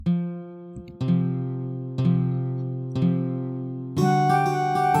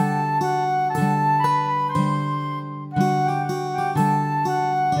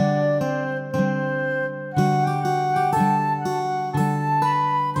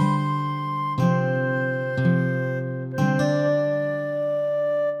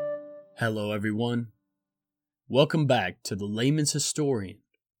Hello everyone. Welcome back to The Layman's Historian,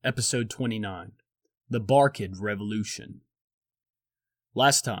 episode 29, The Barcid Revolution.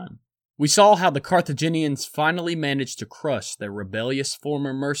 Last time, we saw how the Carthaginians finally managed to crush their rebellious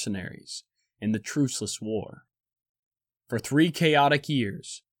former mercenaries in the Truceless War. For 3 chaotic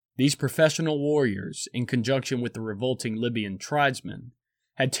years, these professional warriors, in conjunction with the revolting Libyan tribesmen,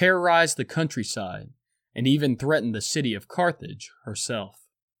 had terrorized the countryside and even threatened the city of Carthage herself.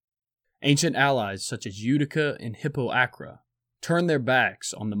 Ancient allies such as Utica and Hippoacra turned their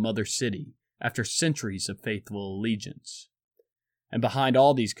backs on the mother city after centuries of faithful allegiance. And behind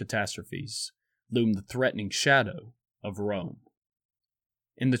all these catastrophes loomed the threatening shadow of Rome.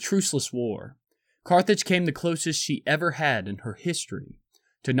 In the Truceless War, Carthage came the closest she ever had in her history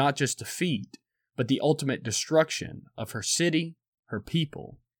to not just defeat, but the ultimate destruction of her city, her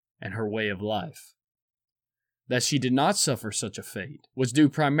people, and her way of life. That she did not suffer such a fate was due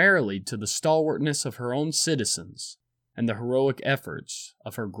primarily to the stalwartness of her own citizens and the heroic efforts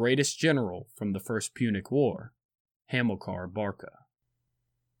of her greatest general from the First Punic War, Hamilcar Barca.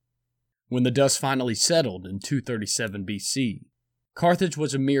 When the dust finally settled in 237 BC, Carthage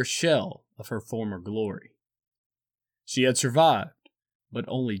was a mere shell of her former glory. She had survived, but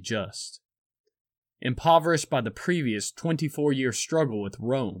only just. Impoverished by the previous 24-year struggle with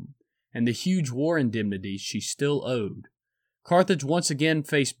Rome, and the huge war indemnities she still owed, Carthage once again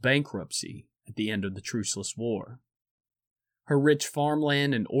faced bankruptcy at the end of the Truceless War. Her rich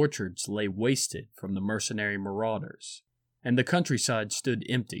farmland and orchards lay wasted from the mercenary marauders, and the countryside stood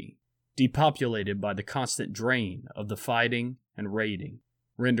empty, depopulated by the constant drain of the fighting and raiding,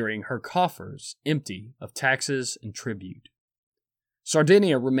 rendering her coffers empty of taxes and tribute.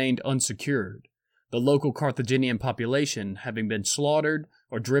 Sardinia remained unsecured, the local Carthaginian population having been slaughtered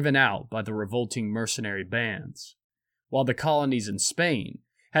or driven out by the revolting mercenary bands, while the colonies in Spain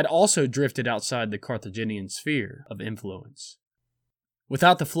had also drifted outside the Carthaginian sphere of influence.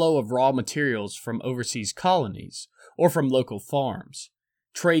 Without the flow of raw materials from overseas colonies or from local farms,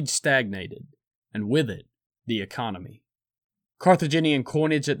 trade stagnated, and with it, the economy. Carthaginian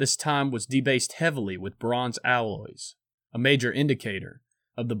coinage at this time was debased heavily with bronze alloys, a major indicator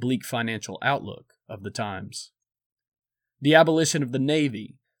of the bleak financial outlook of the times. The abolition of the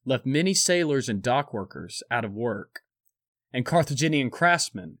navy left many sailors and dock workers out of work, and Carthaginian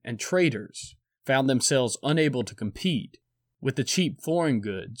craftsmen and traders found themselves unable to compete with the cheap foreign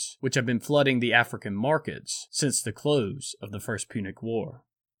goods which have been flooding the African markets since the close of the First Punic War.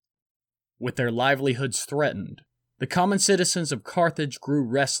 With their livelihoods threatened, the common citizens of Carthage grew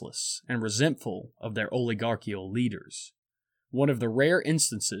restless and resentful of their oligarchical leaders, one of the rare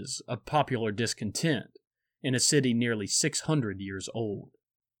instances of popular discontent in a city nearly 600 years old.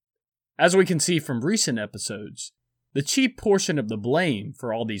 As we can see from recent episodes, the chief portion of the blame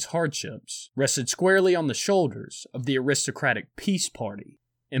for all these hardships rested squarely on the shoulders of the aristocratic peace party,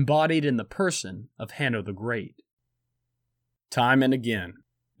 embodied in the person of Hanno the Great. Time and again,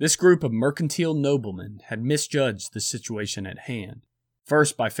 this group of mercantile noblemen had misjudged the situation at hand,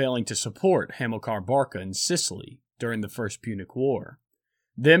 first by failing to support Hamilcar Barca in Sicily during the First Punic War,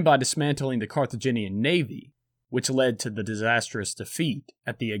 then by dismantling the Carthaginian navy, which led to the disastrous defeat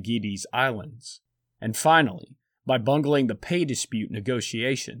at the Aegides Islands, and finally by bungling the pay dispute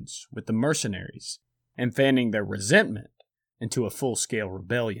negotiations with the mercenaries and fanning their resentment into a full-scale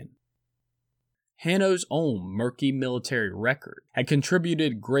rebellion. Hanno's own murky military record had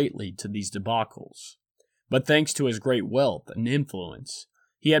contributed greatly to these debacles, but thanks to his great wealth and influence,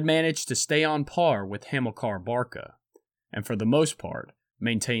 he had managed to stay on par with Hamilcar Barca, and for the most part,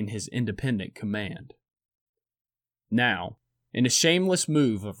 maintain his independent command. Now, in a shameless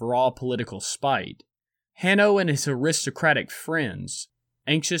move of raw political spite, Hanno and his aristocratic friends,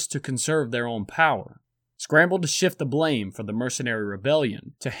 anxious to conserve their own power, scrambled to shift the blame for the mercenary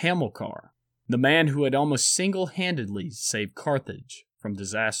rebellion to Hamilcar, the man who had almost single-handedly saved Carthage from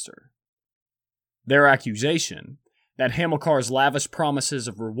disaster. Their accusation, that Hamilcar's lavish promises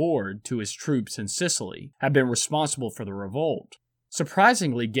of reward to his troops in Sicily had been responsible for the revolt,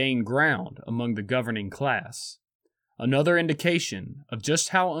 surprisingly gained ground among the governing class, another indication of just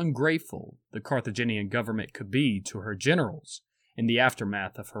how ungrateful the Carthaginian government could be to her generals in the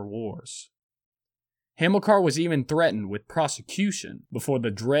aftermath of her wars. Hamilcar was even threatened with prosecution before the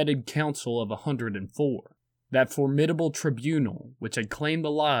dreaded Council of 104, that formidable tribunal which had claimed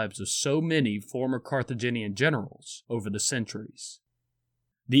the lives of so many former Carthaginian generals over the centuries.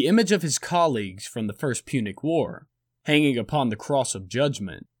 The image of his colleagues from the First Punic War, hanging upon the cross of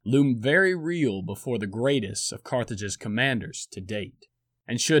judgment, loomed very real before the greatest of Carthage's commanders to date,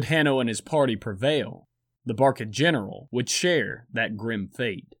 and should Hanno and his party prevail, the Barcid general would share that grim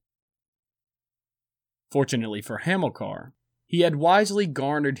fate. Fortunately for Hamilcar, he had wisely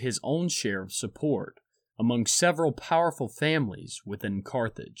garnered his own share of support among several powerful families within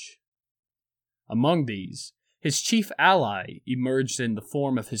Carthage. Among these, his chief ally emerged in the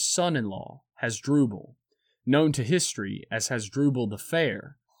form of his son-in-law, Hasdrubal, known to history as Hasdrubal the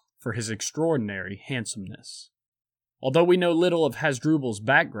Fair for his extraordinary handsomeness. Although we know little of Hasdrubal's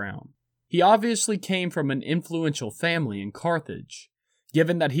background, he obviously came from an influential family in Carthage,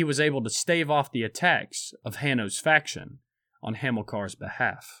 given that he was able to stave off the attacks of Hanno's faction on Hamilcar's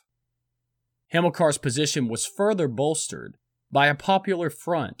behalf. Hamilcar's position was further bolstered by a popular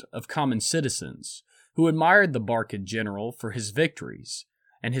front of common citizens who admired the Barcid general for his victories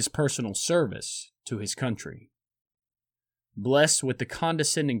and his personal service to his country. Blessed with the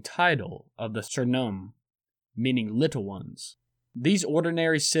condescending title of the Surnum, meaning little ones, these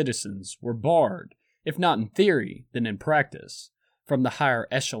ordinary citizens were barred, if not in theory, then in practice, from the higher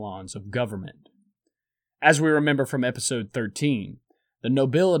echelons of government. As we remember from episode 13, the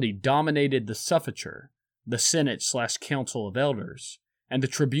nobility dominated the suffrature, the Senate/Council of Elders, and the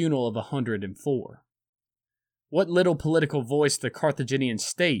Tribunal of 104. What little political voice the Carthaginian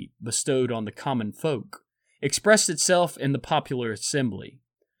state bestowed on the common folk expressed itself in the popular assembly,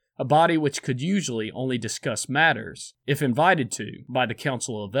 a body which could usually only discuss matters, if invited to, by the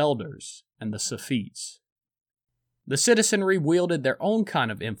Council of Elders and the Sophites. The citizenry wielded their own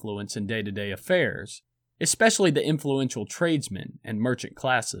kind of influence in day-to-day affairs, especially the influential tradesmen and merchant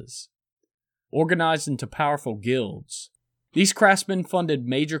classes. Organized into powerful guilds, these craftsmen funded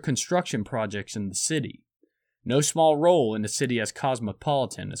major construction projects in the city, no small role in a city as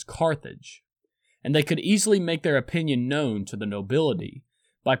cosmopolitan as Carthage, and they could easily make their opinion known to the nobility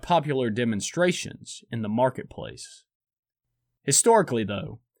by popular demonstrations in the marketplace. Historically,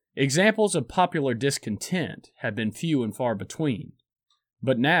 though, examples of popular discontent have been few and far between,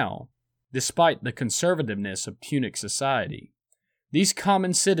 but now, despite the conservativeness of Punic society, these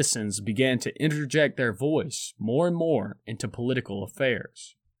common citizens began to interject their voice more and more into political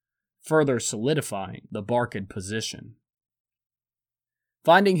affairs, further solidifying the Barcid position.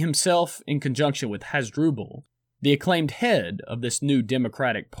 Finding himself in conjunction with Hasdrubal, the acclaimed head of this new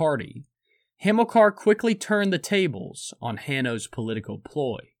democratic party, Hamilcar quickly turned the tables on Hanno's political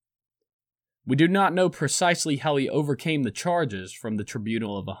ploy. We do not know precisely how he overcame the charges from the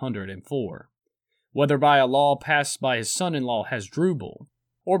Tribunal of 104, whether by a law passed by his son-in-law Hasdrubal,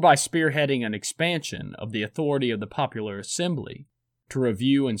 or by spearheading an expansion of the authority of the popular assembly to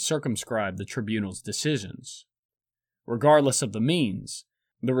review and circumscribe the tribunal's decisions. Regardless of the means,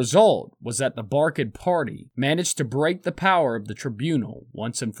 the result was that the Barcid party managed to break the power of the tribunal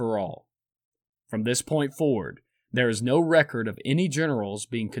once and for all. From this point forward, there is no record of any generals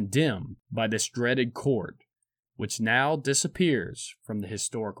being condemned by this dreaded court, which now disappears from the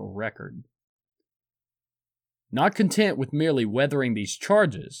historical record. Not content with merely weathering these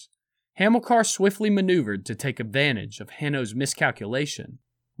charges, Hamilcar swiftly maneuvered to take advantage of Hanno's miscalculation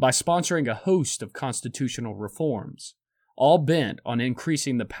by sponsoring a host of constitutional reforms, all bent on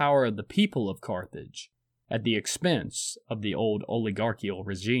increasing the power of the people of Carthage at the expense of the old oligarchical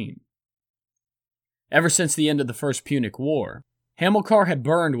regime. Ever since the end of the First Punic War, Hamilcar had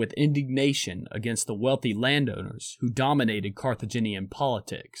burned with indignation against the wealthy landowners who dominated Carthaginian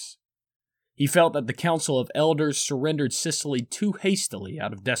politics. He felt that the Council of Elders surrendered Sicily too hastily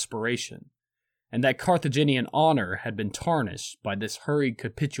out of desperation, and that Carthaginian honor had been tarnished by this hurried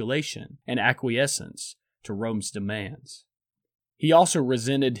capitulation and acquiescence to Rome's demands. He also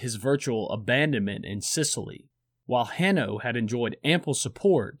resented his virtual abandonment in Sicily, while Hanno had enjoyed ample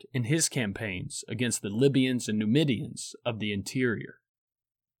support in his campaigns against the Libyans and Numidians of the interior.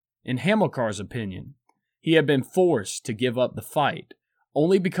 In Hamilcar's opinion, he had been forced to give up the fight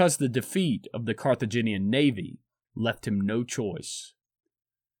only because the defeat of the Carthaginian navy left him no choice.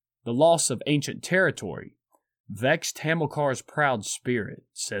 The loss of ancient territory vexed Hamilcar's proud spirit,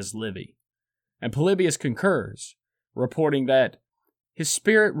 says Livy, and Polybius concurs, reporting that his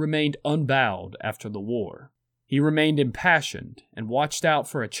spirit remained unbowed after the war. He remained impassioned and watched out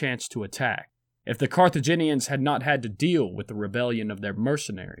for a chance to attack. If the Carthaginians had not had to deal with the rebellion of their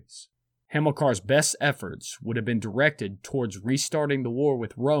mercenaries, Hamilcar's best efforts would have been directed towards restarting the war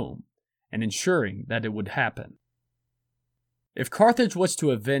with Rome and ensuring that it would happen. If Carthage was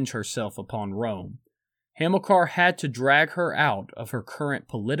to avenge herself upon Rome, Hamilcar had to drag her out of her current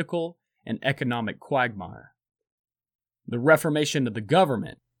political and economic quagmire. The reformation of the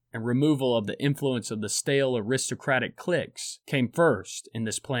government and removal of the influence of the stale aristocratic cliques came first in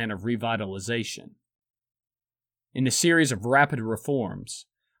this plan of revitalization. In a series of rapid reforms,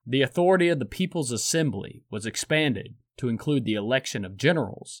 the authority of the People's Assembly was expanded to include the election of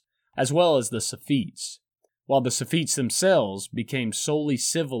generals as well as the Safites, while the Safites themselves became solely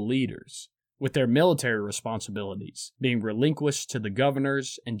civil leaders, with their military responsibilities being relinquished to the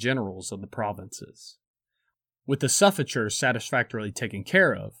governors and generals of the provinces. With the suffrature satisfactorily taken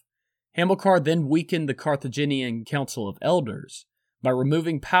care of, Hamilcar then weakened the Carthaginian Council of Elders by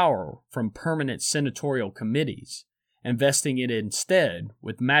removing power from permanent senatorial committees and vesting it instead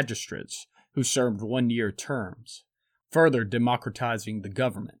with magistrates who served one-year terms, further democratizing the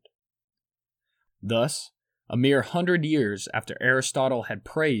government. Thus, a mere 100 years after Aristotle had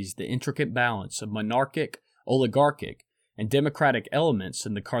praised the intricate balance of monarchic, oligarchic, and democratic elements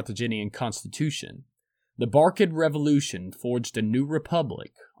in the Carthaginian constitution, the Barcid Revolution forged a new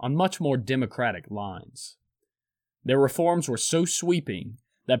republic on much more democratic lines. Their reforms were so sweeping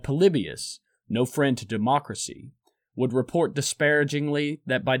that Polybius, no friend to democracy, would report disparagingly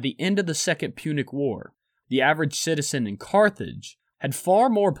that by the end of the Second Punic War, the average citizen in Carthage had far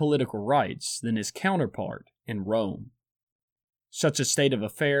more political rights than his counterpart in Rome. Such a state of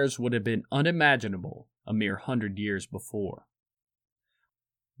affairs would have been unimaginable a mere 100 years before.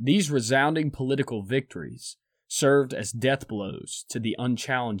 These resounding political victories served as death blows to the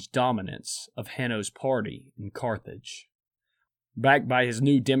unchallenged dominance of Hanno's party in Carthage. Backed by his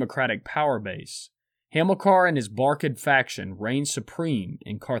new democratic power base, Hamilcar and his Barcid faction reigned supreme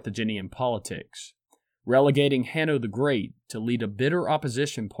in Carthaginian politics, relegating Hanno the Great to lead a bitter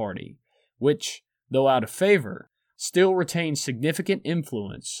opposition party which, though out of favor, still retained significant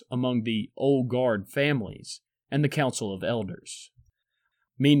influence among the Old Guard families and the Council of Elders.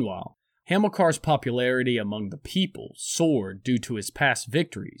 Meanwhile, Hamilcar's popularity among the people soared due to his past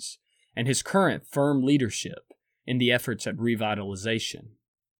victories and his current firm leadership in the efforts at revitalization.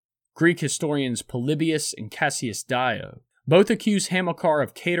 Greek historians Polybius and Cassius Dio both accuse Hamilcar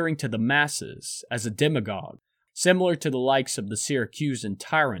of catering to the masses as a demagogue, similar to the likes of the Syracusan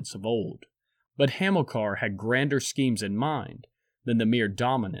tyrants of old, but Hamilcar had grander schemes in mind than the mere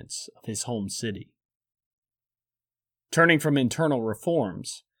dominance of his home city. Turning from internal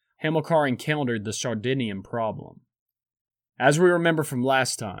reforms, Hamilcar encountered the Sardinian problem. As we remember from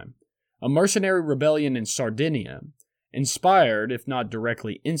last time, a mercenary rebellion in Sardinia, inspired if not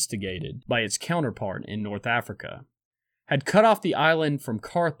directly instigated by its counterpart in North Africa, had cut off the island from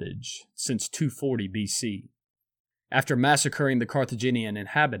Carthage since 240 BC. After massacring the Carthaginian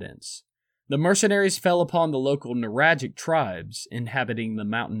inhabitants, the mercenaries fell upon the local Nuragic tribes inhabiting the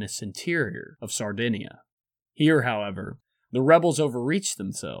mountainous interior of Sardinia. Here, however, the rebels overreached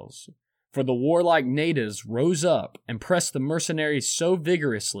themselves, for the warlike natives rose up and pressed the mercenaries so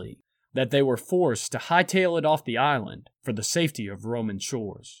vigorously that they were forced to hightail it off the island for the safety of Roman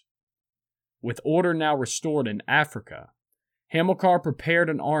shores. With order now restored in Africa, Hamilcar prepared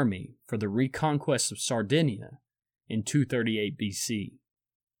an army for the reconquest of Sardinia in 238 BC.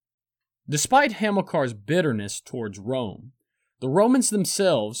 Despite Hamilcar's bitterness towards Rome, the Romans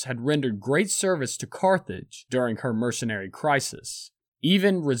themselves had rendered great service to Carthage during her mercenary crisis,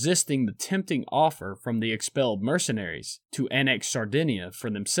 even resisting the tempting offer from the expelled mercenaries to annex Sardinia for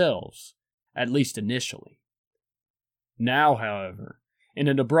themselves, at least initially. Now, however, in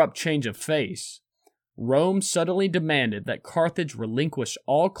an abrupt change of face, Rome suddenly demanded that Carthage relinquish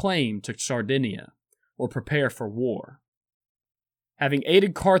all claim to Sardinia or prepare for war. Having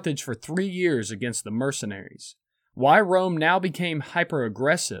aided Carthage for 3 years against the mercenaries, why Rome now became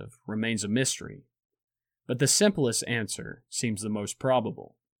hyper-aggressive remains a mystery, but the simplest answer seems the most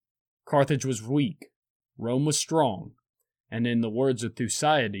probable. Carthage was weak, Rome was strong, and in the words of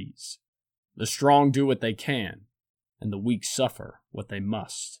Thucydides, the strong do what they can, and the weak suffer what they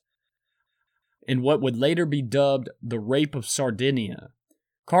must. In what would later be dubbed the Rape of Sardinia,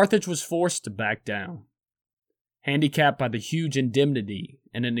 Carthage was forced to back down. Handicapped by the huge indemnity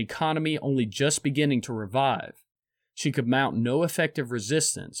and an economy only just beginning to revive, she could mount no effective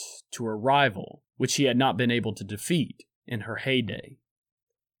resistance to a rival which she had not been able to defeat in her heyday.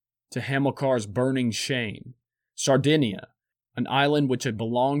 To Hamilcar's burning shame, Sardinia, an island which had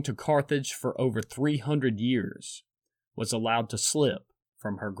belonged to Carthage for over 300 years, was allowed to slip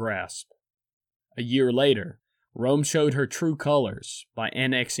from her grasp. A year later, Rome showed her true colors by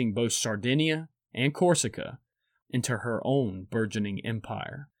annexing both Sardinia and Corsica into her own burgeoning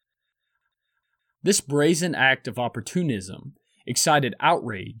empire. This brazen act of opportunism excited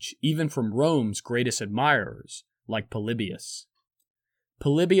outrage even from Rome's greatest admirers, like Polybius.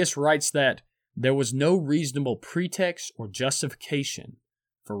 Polybius writes that there was no reasonable pretext or justification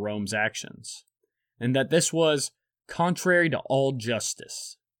for Rome's actions, and that this was contrary to all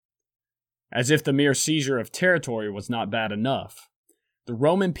justice. As if the mere seizure of territory was not bad enough, the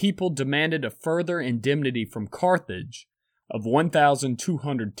Roman people demanded a further indemnity from Carthage of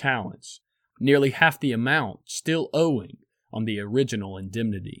 1,200 talents, nearly half the amount still owing on the original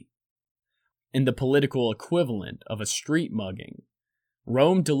indemnity. In the political equivalent of a street mugging,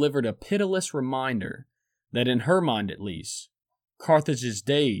 Rome delivered a pitiless reminder that, in her mind at least, Carthage's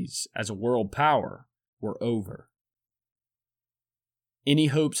days as a world power were over. Any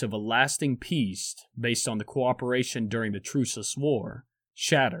hopes of a lasting peace based on the cooperation during the Truceless War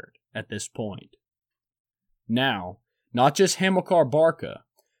shattered at this point. Now, not just Hamilcar Barca,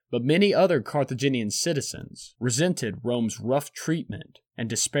 but many other Carthaginian citizens resented Rome's rough treatment and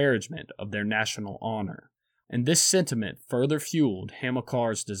disparagement of their national honor, and this sentiment further fueled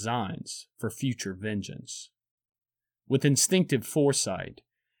Hamilcar's designs for future vengeance. With instinctive foresight,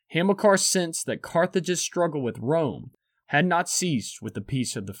 Hamilcar sensed that Carthage's struggle with Rome had not ceased with the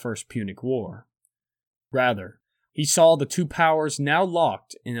peace of the First Punic War. Rather, he saw the two powers now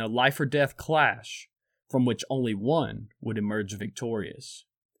locked in a life-or-death clash, from which only one would emerge victorious.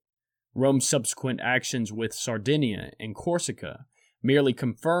 Rome's subsequent actions with Sardinia and Corsica merely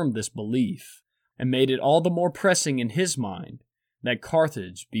confirmed this belief, and made it all the more pressing in his mind that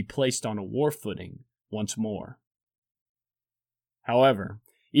Carthage be placed on a war footing once more. However,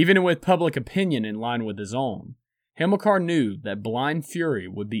 even with public opinion in line with his own, Hamilcar knew that blind fury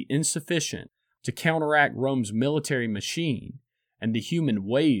would be insufficient to counteract Rome's military machine and the human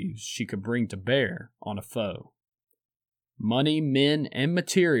waves she could bring to bear on a foe. Money, men, and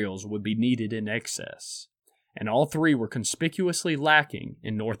materials would be needed in excess, and all three were conspicuously lacking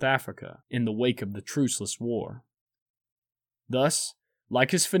in North Africa in the wake of the Truceless War. Thus,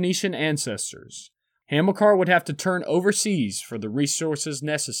 like his Phoenician ancestors, Hamilcar would have to turn overseas for the resources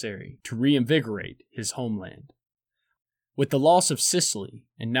necessary to reinvigorate his homeland. With the loss of Sicily,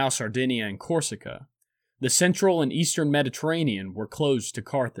 and now Sardinia and Corsica, the central and eastern Mediterranean were closed to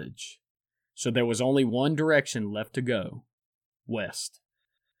Carthage, so there was only one direction left to go: west.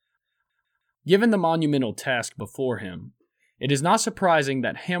 Given the monumental task before him, it is not surprising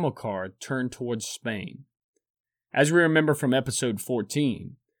that Hamilcar turned towards Spain. As we remember from episode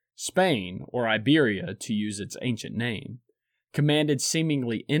 14, Spain, or Iberia to use its ancient name, commanded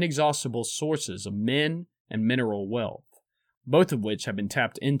seemingly inexhaustible sources of men and mineral wealth, both of which have been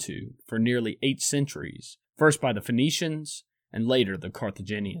tapped into for nearly 8 centuries, first by the Phoenicians and later the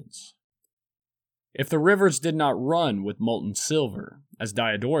Carthaginians. If the rivers did not run with molten silver, as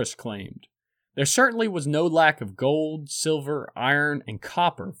Diodorus claimed, there certainly was no lack of gold, silver, iron, and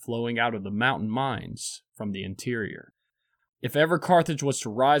copper flowing out of the mountain mines from the interior. If ever Carthage was to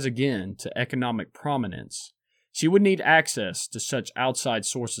rise again to economic prominence, she would need access to such outside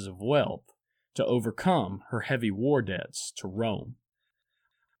sources of wealth to overcome her heavy war debts to Rome.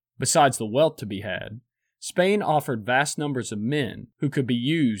 Besides the wealth to be had, Spain offered vast numbers of men who could be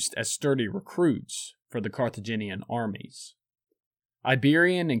used as sturdy recruits for the Carthaginian armies.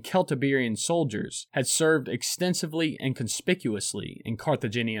 Iberian and Celtiberian soldiers had served extensively and conspicuously in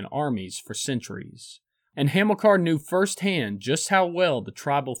Carthaginian armies for centuries, and Hamilcar knew firsthand just how well the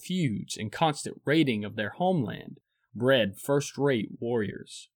tribal feuds and constant raiding of their homeland bred first-rate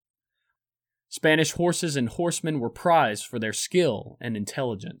warriors. Spanish horses and horsemen were prized for their skill and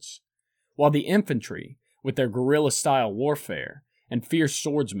intelligence, while the infantry, with their guerrilla-style warfare and fierce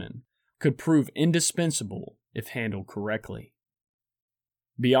swordsmen, could prove indispensable if handled correctly.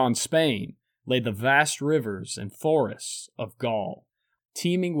 Beyond Spain lay the vast rivers and forests of Gaul,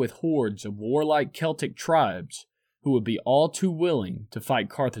 teeming with hordes of warlike Celtic tribes who would be all too willing to fight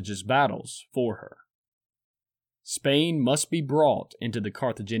Carthage's battles for her. Spain must be brought into the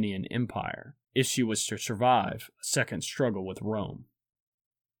Carthaginian Empire if she was to survive a second struggle with Rome.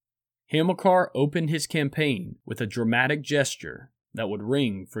 Hamilcar opened his campaign with a dramatic gesture that would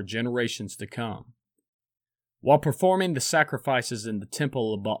ring for generations to come. While performing the sacrifices in the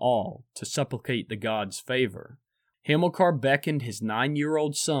temple of Baal to supplicate the god's favor, Hamilcar beckoned his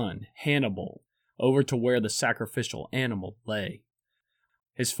 9-year-old son, Hannibal, over to where the sacrificial animal lay.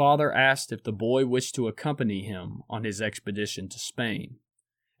 His father asked if the boy wished to accompany him on his expedition to Spain,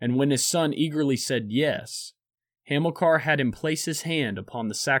 and when his son eagerly said yes, Hamilcar had him place his hand upon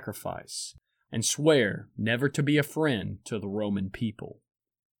the sacrifice and swear never to be a friend to the Roman people.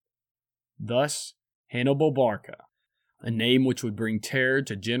 Thus, Hannibal Barca, a name which would bring terror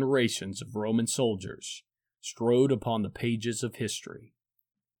to generations of Roman soldiers, strode upon the pages of history.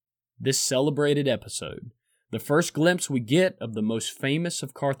 This celebrated episode, the first glimpse we get of the most famous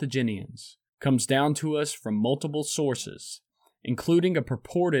of Carthaginians, comes down to us from multiple sources, including a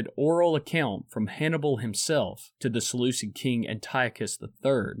purported oral account from Hannibal himself to the Seleucid king Antiochus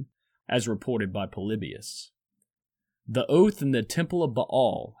III, as reported by Polybius. The oath in the Temple of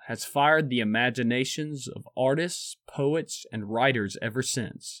Baal has fired the imaginations of artists, poets, and writers ever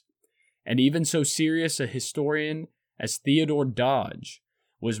since, and even so serious a historian as Theodore Dodge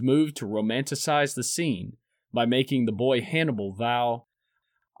was moved to romanticize the scene by making the boy Hannibal vow,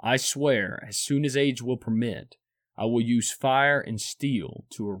 "I swear, as soon as age will permit, I will use fire and steel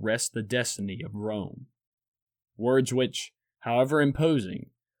to arrest the destiny of Rome." Words which, however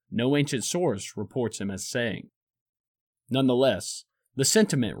imposing, no ancient source reports him as saying. Nonetheless, the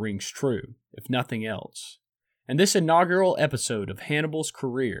sentiment rings true, if nothing else, and this inaugural episode of Hannibal's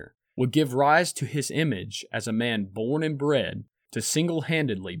career would give rise to his image as a man born and bred to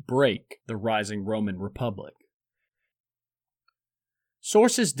single-handedly break the rising Roman Republic.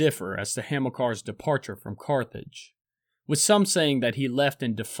 Sources differ as to Hamilcar's departure from Carthage, with some saying that he left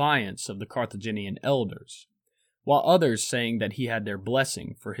in defiance of the Carthaginian elders, while others saying that he had their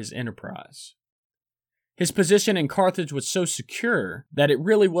blessing for his enterprise. His position in Carthage was so secure that it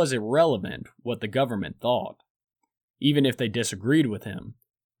really was irrelevant what the government thought. Even if they disagreed with him,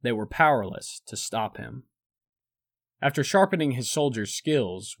 they were powerless to stop him. After sharpening his soldiers'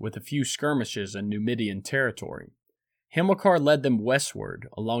 skills with a few skirmishes in Numidian territory, Hamilcar led them westward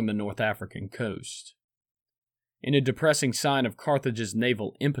along the North African coast. In a depressing sign of Carthage's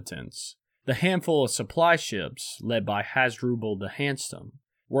naval impotence, the handful of supply ships led by Hasdrubal the Handsome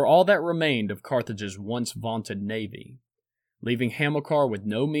were all that remained of Carthage's once vaunted navy, leaving Hamilcar with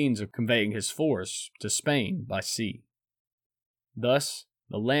no means of conveying his force to Spain by sea. Thus,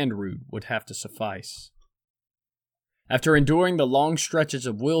 the land route would have to suffice. After enduring the long stretches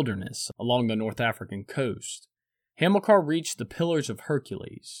of wilderness along the North African coast, Hamilcar reached the Pillars of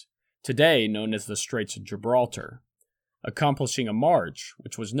Hercules, today known as the Straits of Gibraltar, accomplishing a march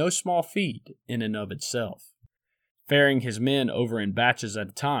which was no small feat in and of itself. Ferrying his men over in batches at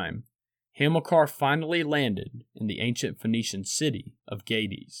a time, Hamilcar finally landed in the ancient Phoenician city of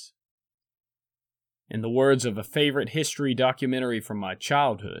Gades. In the words of a favorite history documentary from my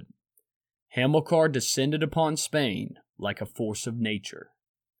childhood, Hamilcar descended upon Spain like a force of nature.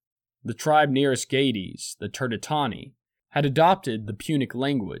 The tribe nearest Gades, the Turdetani, had adopted the Punic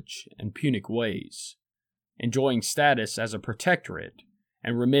language and Punic ways, enjoying status as a protectorate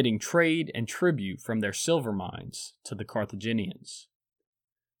and remitting trade and tribute from their silver mines to the Carthaginians.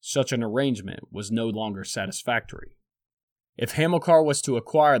 Such an arrangement was no longer satisfactory. If Hamilcar was to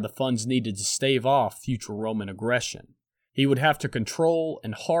acquire the funds needed to stave off future Roman aggression, he would have to control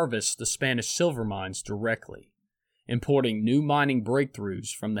and harvest the Spanish silver mines directly, importing new mining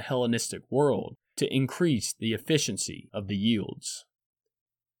breakthroughs from the Hellenistic world to increase the efficiency of the yields.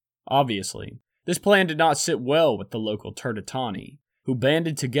 Obviously, this plan did not sit well with the local Turdetani, who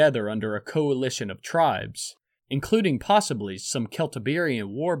banded together under a coalition of tribes, including possibly some Celtiberian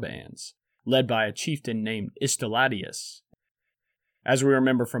war bands, led by a chieftain named Istoladius. As we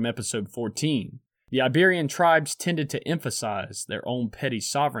remember from episode 14, the Iberian tribes tended to emphasize their own petty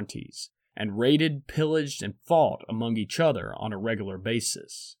sovereignties and raided, pillaged, and fought among each other on a regular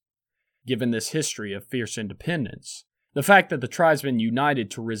basis. Given this history of fierce independence, the fact that the tribesmen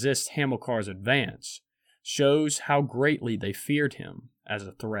united to resist Hamilcar's advance shows how greatly they feared him as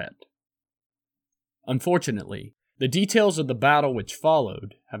a threat. Unfortunately, the details of the battle which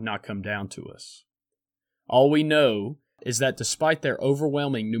followed have not come down to us. All we know is that despite their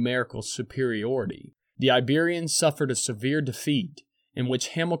overwhelming numerical superiority, the Iberians suffered a severe defeat in which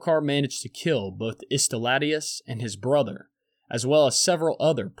Hamilcar managed to kill both Istoladius and his brother, as well as several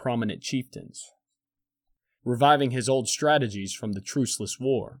other prominent chieftains. Reviving his old strategies from the truceless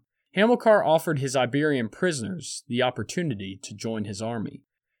war, Hamilcar offered his Iberian prisoners the opportunity to join his army,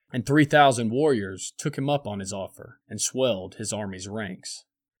 and 3,000 warriors took him up on his offer and swelled his army's ranks.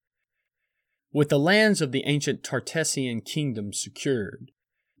 With the lands of the ancient Tartessian kingdom secured,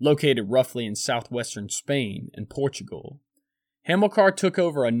 located roughly in southwestern Spain and Portugal, Hamilcar took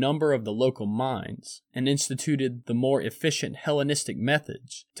over a number of the local mines and instituted the more efficient Hellenistic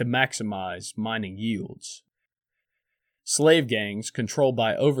methods to maximize mining yields. Slave gangs controlled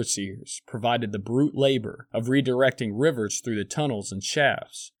by overseers provided the brute labor of redirecting rivers through the tunnels and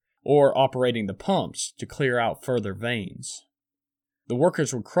shafts, or operating the pumps to clear out further veins. The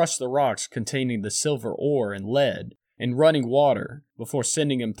workers would crush the rocks containing the silver ore and lead in running water before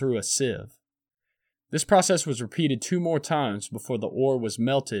sending them through a sieve. This process was repeated 2 more times before the ore was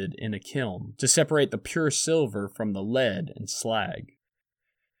melted in a kiln to separate the pure silver from the lead and slag.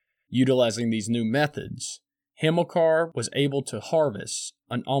 Utilizing these new methods, Hamilcar was able to harvest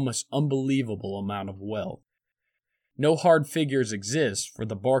an almost unbelievable amount of wealth. No hard figures exist for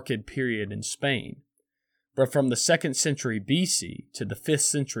the Barcid period in Spain, but from the 2nd century BC to the 5th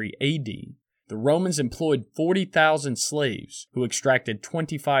century AD, the Romans employed 40,000 slaves who extracted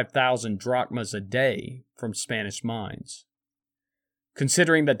 25,000 drachmas a day from Spanish mines.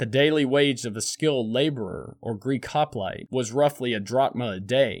 Considering that the daily wage of a skilled laborer or Greek hoplite was roughly a drachma a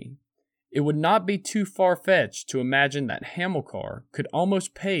day, it would not be too far-fetched to imagine that Hamilcar could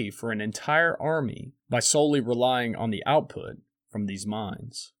almost pay for an entire army by solely relying on the output from these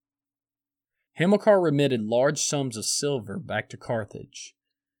mines. Hamilcar remitted large sums of silver back to Carthage,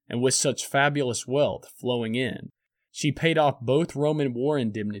 and with such fabulous wealth flowing in, she paid off both Roman war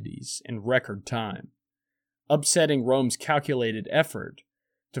indemnities in record time, upsetting Rome's calculated effort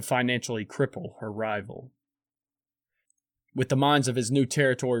to financially cripple her rival. With the mines of his new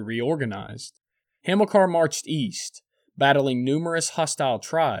territory reorganized, Hamilcar marched east, battling numerous hostile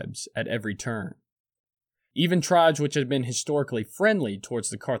tribes at every turn. Even tribes which had been historically friendly towards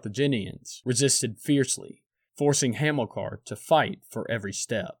the Carthaginians resisted fiercely, forcing Hamilcar to fight for every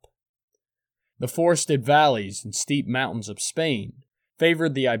step. The forested valleys and steep mountains of Spain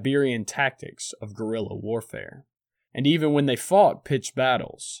favored the Iberian tactics of guerrilla warfare, and even when they fought pitched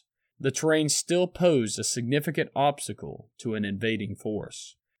battles, the terrain still posed a significant obstacle to an invading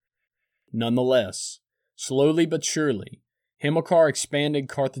force. Nonetheless, slowly but surely, Hamilcar expanded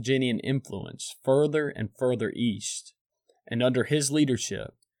Carthaginian influence further and further east, and under his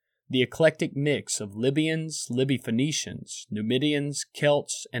leadership, the eclectic mix of Libyans, Libya-Phoenicians, Numidians,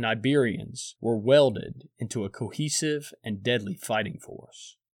 Celts, and Iberians were welded into a cohesive and deadly fighting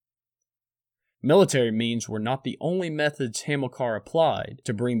force. Military means were not the only methods Hamilcar applied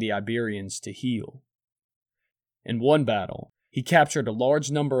to bring the Iberians to heel. In one battle, he captured a large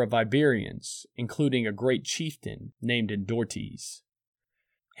number of Iberians, including a great chieftain named Endortes.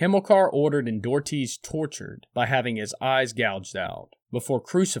 Hamilcar ordered Endortes tortured by having his eyes gouged out before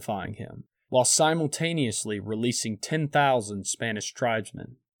crucifying him, while simultaneously releasing 10,000 Spanish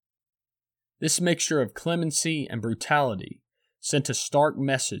tribesmen. This mixture of clemency and brutality sent a stark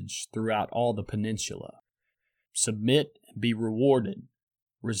message throughout all the peninsula. Submit and be rewarded.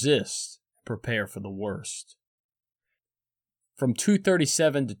 Resist and prepare for the worst. From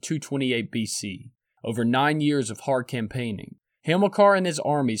 237 to 228 BC, over 9 years of hard campaigning, Hamilcar and his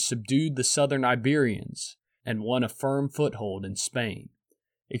armies subdued the southern Iberians and won a firm foothold in Spain,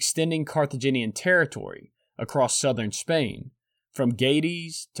 extending Carthaginian territory across southern Spain, from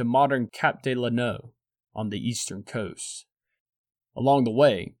Gades to modern Cap de la No on the eastern coast. Along the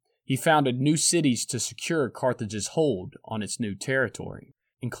way, he founded new cities to secure Carthage's hold on its new territory,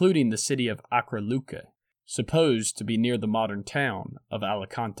 including the city of Acraluce, supposed to be near the modern town of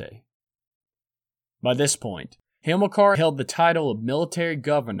Alicante. By this point, Hamilcar held the title of military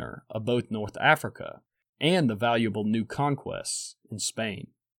governor of both North Africa and the valuable new conquests in Spain.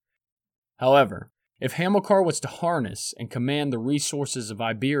 However, if Hamilcar was to harness and command the resources of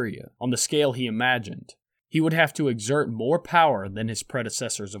Iberia on the scale he imagined, he would have to exert more power than his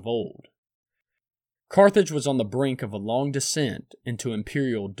predecessors of old. Carthage was on the brink of a long descent into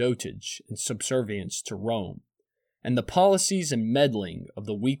imperial dotage and subservience to Rome, and the policies and meddling of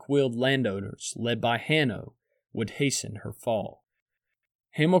the weak-willed landowners led by Hanno would hasten her fall.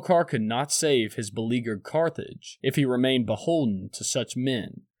 Hamilcar could not save his beleaguered Carthage if he remained beholden to such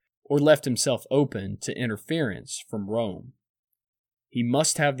men, or left himself open to interference from Rome. He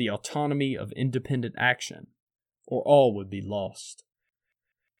must have the autonomy of independent action, or all would be lost.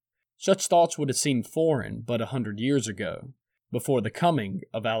 Such thoughts would have seemed foreign but 100 years ago, before the coming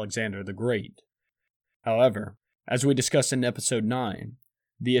of Alexander the Great. However, as we discussed in episode 9,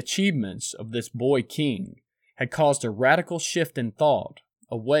 the achievements of this boy king had caused a radical shift in thought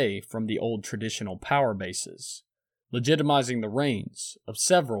away from the old traditional power bases, legitimizing the reigns of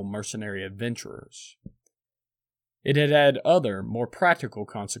several mercenary adventurers. It had had other, more practical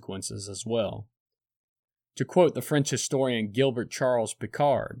consequences as well. To quote the French historian Gilbert Charles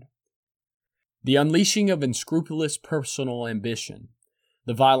Picard, "The unleashing of unscrupulous personal ambition,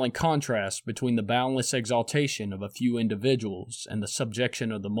 the violent contrast between the boundless exaltation of a few individuals and the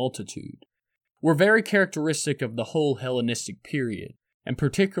subjection of the multitude, were very characteristic of the whole Hellenistic period, and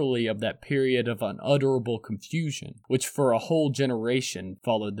particularly of that period of unutterable confusion which for a whole generation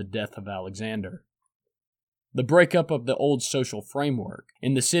followed the death of Alexander. The breakup of the old social framework,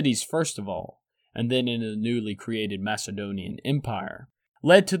 in the cities first of all, and then in the newly created Macedonian Empire,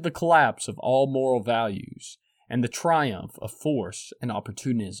 led to the collapse of all moral values and the triumph of force and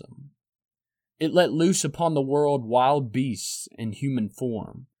opportunism. It let loose upon the world wild beasts in human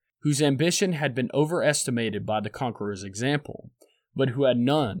form, whose ambition had been overestimated by the conqueror's example, but who had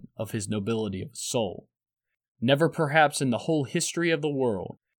none of his nobility of soul. Never perhaps in the whole history of the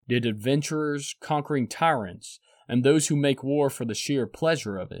world did adventurers, conquering tyrants, and those who make war for the sheer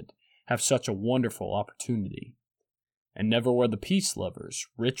pleasure of it, have such a wonderful opportunity, and never were the peace lovers,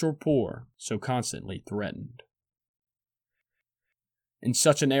 rich or poor, so constantly threatened. In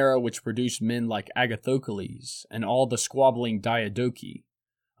such an era which produced men like Agathocles and all the squabbling Diadochi,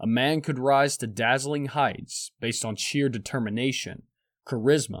 a man could rise to dazzling heights based on sheer determination,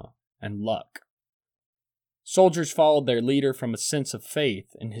 charisma, and luck. Soldiers followed their leader from a sense of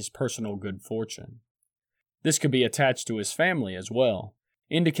faith in his personal good fortune. This could be attached to his family as well,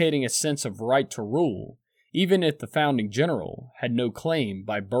 indicating a sense of right to rule, even if the founding general had no claim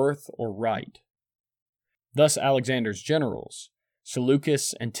by birth or right. Thus Alexander's generals,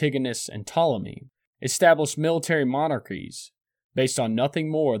 Seleucus, Antigonus, and Ptolemy, established military monarchies based on nothing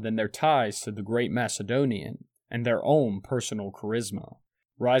more than their ties to the great Macedonian and their own personal charisma,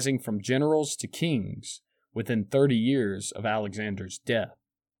 rising from generals to kings within 30 years of Alexander's death.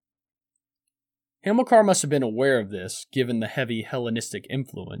 Hamilcar must have been aware of this given the heavy Hellenistic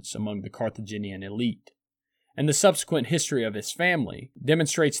influence among the Carthaginian elite, and the subsequent history of his family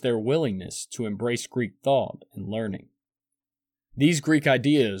demonstrates their willingness to embrace Greek thought and learning. These Greek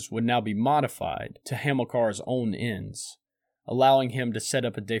ideas would now be modified to Hamilcar's own ends, allowing him to set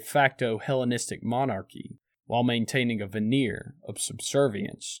up a de facto Hellenistic monarchy while maintaining a veneer of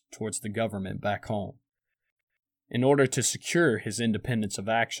subservience towards the government back home. In order to secure his independence of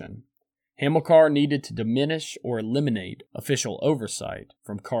action, Hamilcar needed to diminish or eliminate official oversight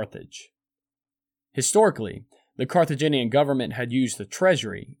from Carthage. Historically, the Carthaginian government had used the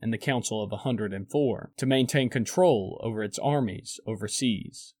treasury and the Council of 104 to maintain control over its armies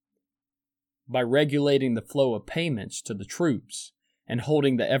overseas. By regulating the flow of payments to the troops and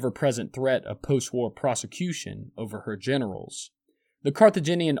holding the ever-present threat of post-war prosecution over her generals, the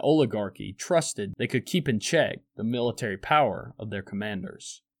Carthaginian oligarchy trusted they could keep in check the military power of their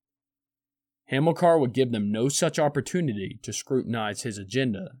commanders. Hamilcar would give them no such opportunity to scrutinize his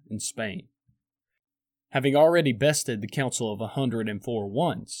agenda in Spain. Having already bested the Council of 104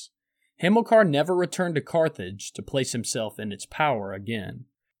 once, Hamilcar never returned to Carthage to place himself in its power again,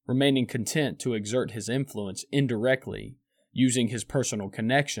 remaining content to exert his influence indirectly, using his personal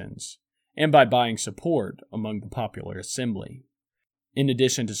connections, and by buying support among the popular assembly. In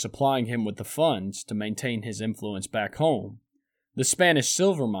addition to supplying him with the funds to maintain his influence back home, the Spanish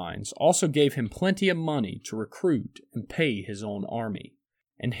silver mines also gave him plenty of money to recruit and pay his own army,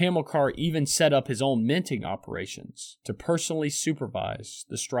 and Hamilcar even set up his own minting operations to personally supervise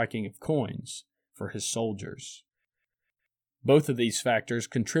the striking of coins for his soldiers. Both of these factors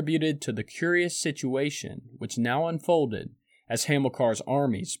contributed to the curious situation which now unfolded as Hamilcar's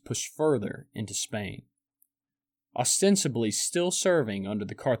armies pushed further into Spain. Ostensibly still serving under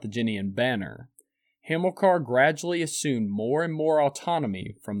the Carthaginian banner, Hamilcar gradually assumed more and more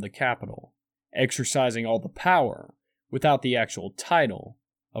autonomy from the capital, exercising all the power without the actual title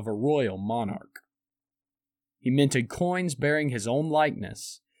of a royal monarch. He minted coins bearing his own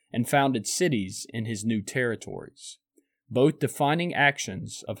likeness and founded cities in his new territories, both defining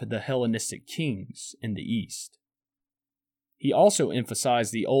actions of the Hellenistic kings in the east. He also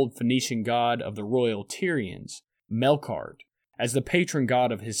emphasized the old Phoenician god of the royal Tyrians, Melkart, as the patron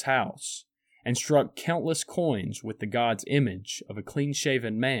god of his house, and struck countless coins with the god's image of a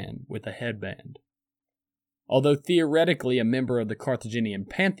clean-shaven man with a headband. Although theoretically a member of the Carthaginian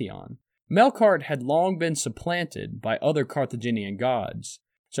pantheon, Melkart had long been supplanted by other Carthaginian gods,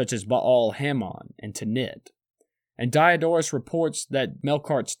 such as Baal-Hamon and Tanit, and Diodorus reports that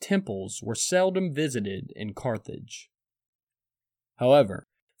Melkart's temples were seldom visited in Carthage. However,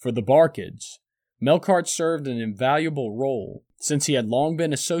 for the Barcids, Melkart served an invaluable role since he had long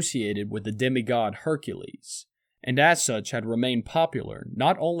been associated with the demigod Hercules, and as such had remained popular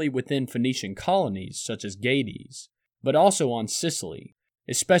not only within Phoenician colonies such as Gades, but also on Sicily,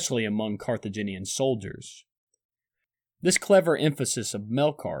 especially among Carthaginian soldiers. This clever emphasis of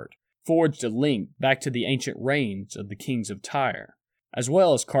Melkart forged a link back to the ancient reigns of the kings of Tyre, as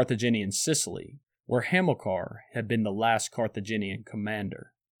well as Carthaginian Sicily, where Hamilcar had been the last Carthaginian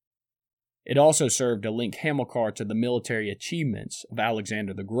commander. It also served to link Hamilcar to the military achievements of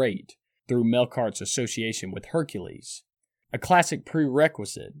Alexander the Great through Melkart's association with Hercules, a classic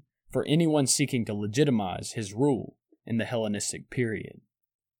prerequisite for anyone seeking to legitimize his rule in the Hellenistic period.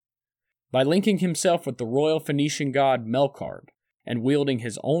 By linking himself with the royal Phoenician god Melkart and wielding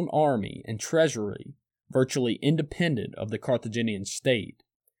his own army and treasury virtually independent of the Carthaginian state,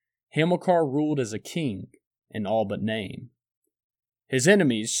 Hamilcar ruled as a king in all but name. His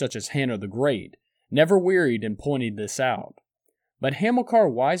enemies, such as Hanno the Great, never wearied in pointing this out, but Hamilcar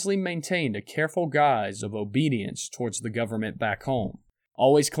wisely maintained a careful guise of obedience towards the government back home,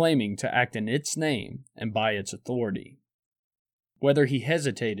 always claiming to act in its name and by its authority. Whether he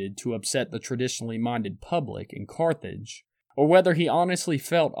hesitated to upset the traditionally minded public in Carthage, or whether he honestly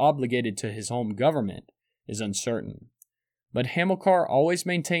felt obligated to his home government, is uncertain. But Hamilcar always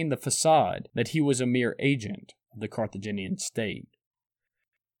maintained the facade that he was a mere agent of the Carthaginian state.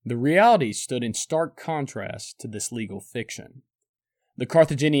 The reality stood in stark contrast to this legal fiction. The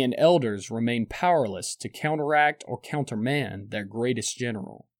Carthaginian elders remained powerless to counteract or countermand their greatest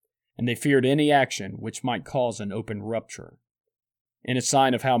general, and they feared any action which might cause an open rupture. In a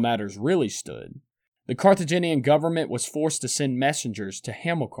sign of how matters really stood, the Carthaginian government was forced to send messengers to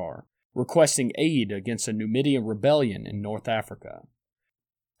Hamilcar requesting aid against a Numidian rebellion in North Africa.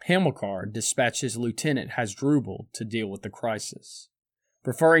 Hamilcar dispatched his lieutenant Hasdrubal to deal with the crisis,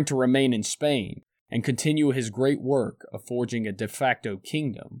 preferring to remain in Spain and continue his great work of forging a de facto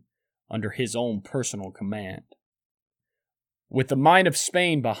kingdom under his own personal command. With the might of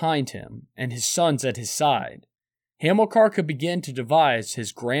Spain behind him and his sons at his side, Hamilcar could begin to devise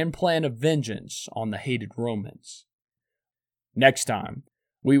his grand plan of vengeance on the hated Romans. Next time,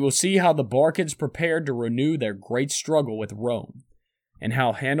 we will see how the Barcids prepared to renew their great struggle with Rome, and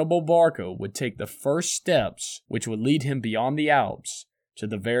how Hannibal Barca would take the first steps which would lead him beyond the Alps to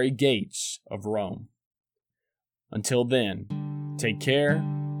the very gates of Rome. Until then, take care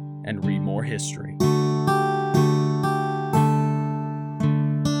and read more history.